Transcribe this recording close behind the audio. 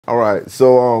All right,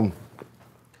 so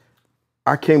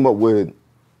I came up with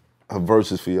a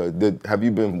verses for you. Have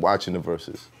you been watching the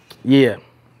verses? Yeah.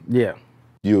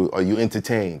 Are you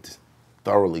entertained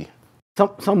thoroughly?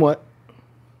 Somewhat.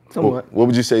 What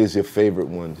would you say is your favorite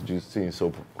one that you've seen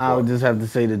so far? I would just have to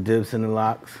say the dips and the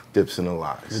locks. Dips and the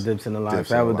locks. The dips and the locks.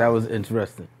 That was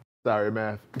interesting. Sorry,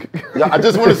 man. Yeah, I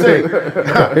just want to say,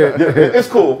 it's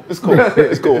cool.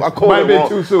 I called it wrong.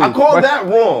 Too soon. I called that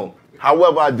wrong.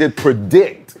 However, I did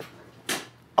predict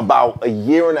about a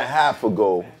year and a half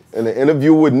ago in an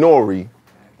interview with Nori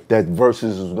that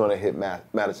Versus was going to hit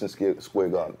Madison Square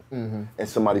Garden. And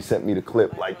somebody sent me the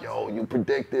clip like, yo, you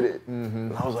predicted it.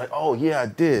 And I was like, oh, yeah, I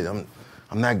did. I'm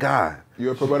that guy.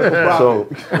 You're a political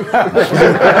prophet.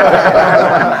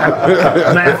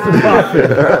 Master prophet.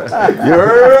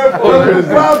 You're political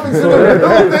prophets in the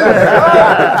building.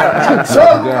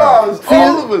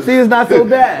 All of us. See, it's not so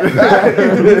bad.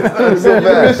 It's so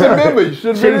bad. Remember, you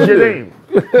should Change your name.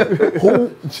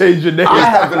 Change your name. I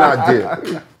have an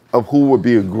idea of who would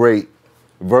be a great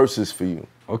versus for you.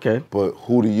 Okay. But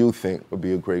who do you think would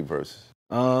be a great versus?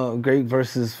 Great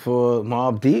versus for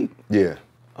MOBB Deep. Yeah.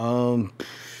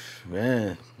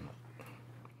 Man,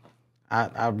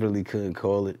 I really couldn't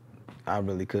call it. I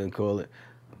really couldn't.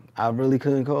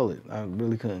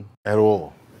 At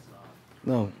all.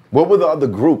 No. What were the other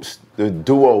groups, the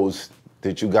duos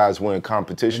that you guys were in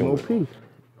competition with?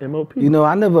 MOP. You know,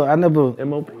 I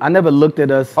never looked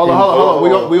at us. Hold on.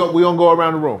 We gonna go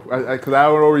around the room because I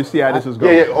already see how this is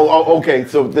going. Yeah. Oh, okay.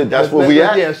 So that's where we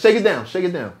at. Yeah, shake it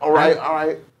down. All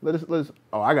right. Let us.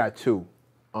 Oh, I got two.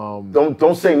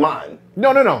 Don't say mine.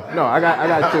 No. I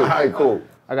got two. All right, cool.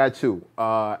 I got two.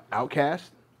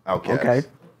 Outcast Okay.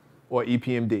 or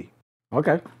EPMD.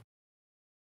 Okay.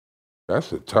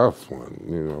 That's a tough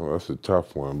one. That's a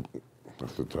tough one.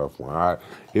 I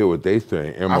hear what they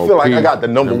say. MOP, I feel like I got the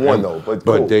number one though, but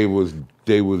cool. they was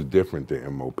different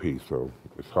than MOP, so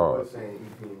it's hard.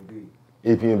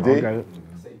 EPMD. Okay.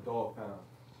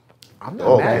 I'm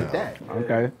not mad at that.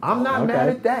 Okay. I'm not mad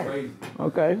at that.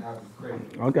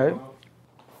 Okay.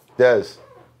 Des.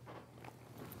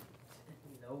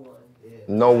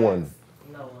 No one.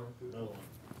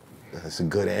 That's a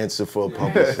good answer for a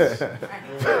publicist.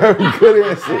 Very good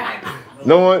answer.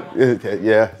 No one?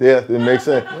 Yeah, it makes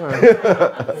sense.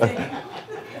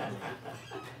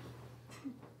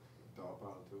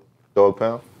 Dog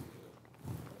Pound?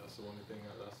 That's the only thing,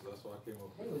 that's what I came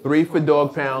up with. 3 for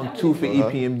Dog Pound, 2 for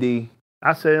EPMD.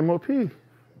 I say MOP. 2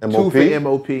 for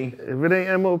MOP. If it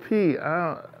ain't MOP, I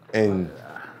don't. And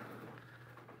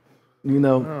You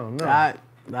know, I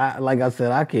like I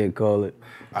said, I can't call it.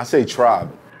 I say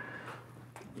Tribe.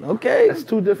 Okay. That's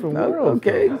two different worlds.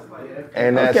 Okay.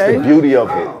 And that's the beauty of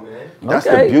it. That's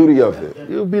the beauty of it.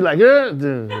 You'll be like, yeah.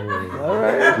 All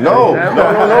right. No.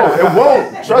 It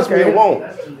won't. Trust me, it won't.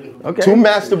 Okay. Two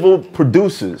masterful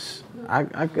producers. I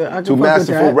can Two fuck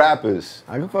masterful with that. rappers.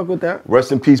 I can fuck with that.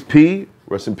 Rest in peace, P.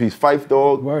 Rest in peace, Fife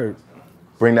Dog. Word.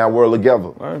 Bring that world together.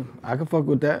 Word. I can fuck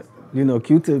with that. You know,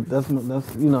 Q-Tip, that's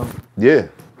Yeah.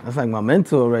 that's like my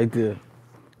mentor right there.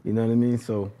 You know what I mean?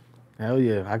 So, hell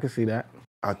yeah, I can see that.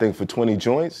 I think for 20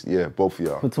 joints, yeah, both of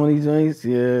y'all. For 20 joints,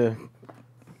 yeah,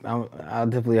 I'll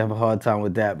definitely have a hard time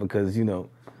with that because, you know,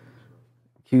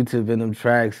 Q-Tip in them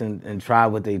tracks and try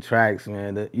with they tracks,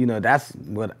 man. That's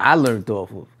what I learned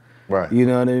off of. Right. You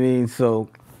know what I mean? So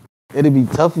it'd be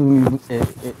tough for me,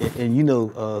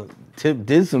 and Tip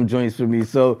did some joints for me,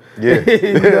 so yeah.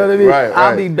 you know what I mean? Right.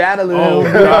 I'll be battling him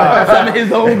some of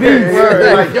his own beats.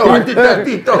 Like, yo, I did that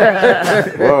beat though.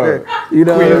 Word. You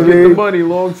know We what I didn't get the mean? money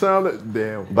long time.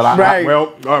 Damn. But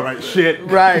Well, all right, shit.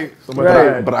 Right.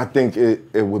 But I think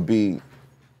it would be,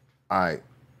 all right,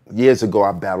 years ago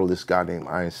I battled this guy named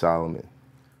Iron Solomon,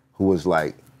 who was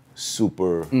like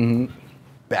super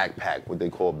backpack, what they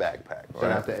call backpack. Right?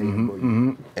 Shout out to A.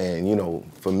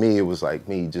 And for me, it was like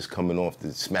me just coming off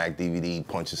the Smack DVD,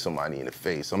 punching somebody in the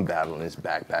face. I'm battling this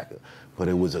backpacker, but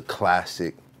it was a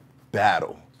classic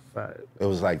battle. Right. It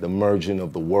was like the merging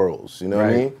of the worlds. You know what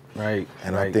I mean? Right.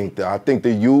 And I think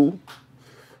that you,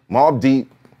 MOBB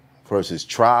Deep versus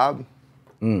Tribe,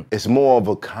 it's more of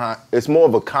a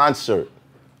concert.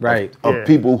 Right. Of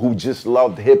people who just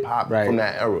loved hip hop from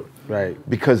that era. Right.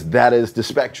 Because that is the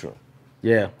spectrum.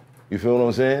 Yeah. You feel what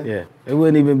I'm saying? Yeah. It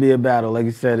wouldn't even be a battle. Like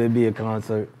you said, it'd be a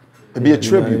concert. It'd be a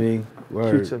You know what I tribute. mean?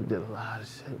 Word. Q-Tip did a lot of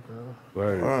shit, bro.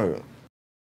 Word. Word.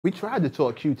 We tried to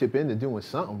talk Q-Tip into doing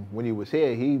something when he was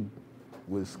here. He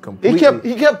was completely.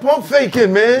 He kept pump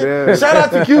faking, man. Yeah. Shout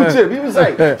out to Q-Tip. He was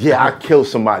like, yeah, I kill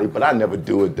somebody, but I never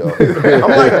do it though.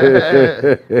 I'm like,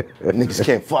 niggas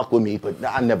can't fuck with me, but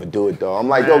I never do it though. I'm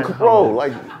like, yo, bro,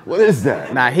 like, what is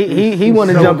that? Nah, he want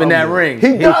to jump in that ring.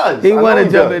 He does. He want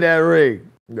to jump in that ring.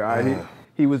 Nah,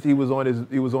 he was on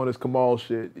his Kamal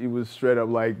shit. He was straight up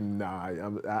like, nah,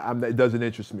 it doesn't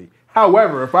interest me.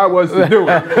 However, if I was to do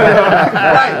it,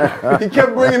 right? He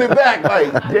kept bringing it back,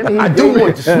 like, I do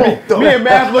want to smoke though. Me and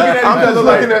Math looking at each I'm other just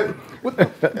like, looking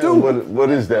at, dude, what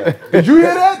is that? did you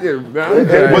hear that? Yeah,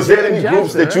 nah, Was there any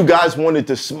groups that you guys wanted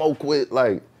to smoke with,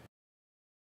 like?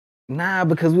 Nah,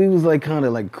 because we was like kind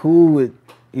of like cool with,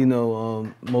 you know,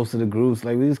 most of the groups.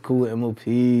 Like we was cool with MOP.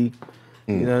 You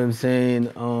know what I'm saying?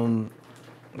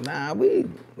 Nah, you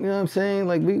know what I'm saying?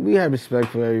 Like we had respect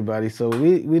for everybody, so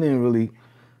we didn't really.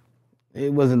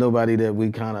 It wasn't nobody that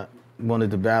we kind of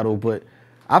wanted to battle, but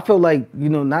I felt like, you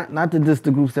know, not to diss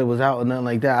the groups that was out or nothing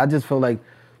like that. I just felt like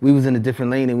we was in a different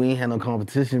lane and we ain't had no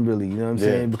competition really. You know what I'm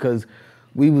saying? Because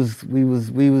we was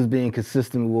being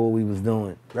consistent with what we was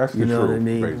doing. That's the you know truth. what I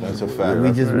mean? That's a fact.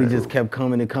 We just kept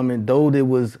coming and coming. Though there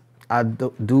was, I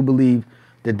do believe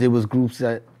that there was groups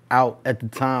that out at the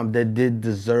time that did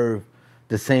deserve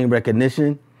the same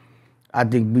recognition. I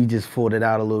think we just fought it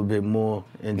out a little bit more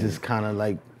and just kind of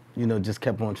like, you know, just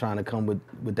kept on trying to come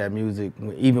with that music,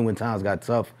 even when times got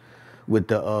tough with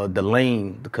the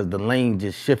lane, because the lane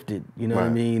just shifted, you know what I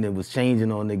mean? It was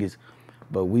changing on niggas,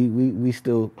 but we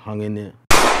still hung in there.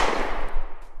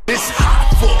 It's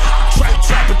hot for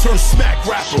trapper turn smack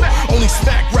rapper. Only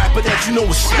smack rapper that you know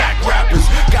is smack rappers.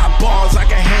 Got bars I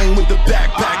can hang with the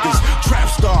backpackers. Trap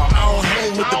star, I don't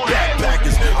hang with the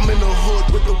backpackers. I'm in the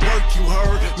hood with the work you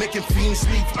heard. Making fiends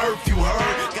leave earth you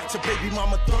heard. Got your baby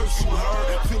mama thirst you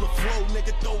heard. Feel the flow,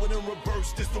 nigga, throw it in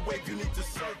reverse. This the wave you need to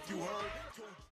surf you heard.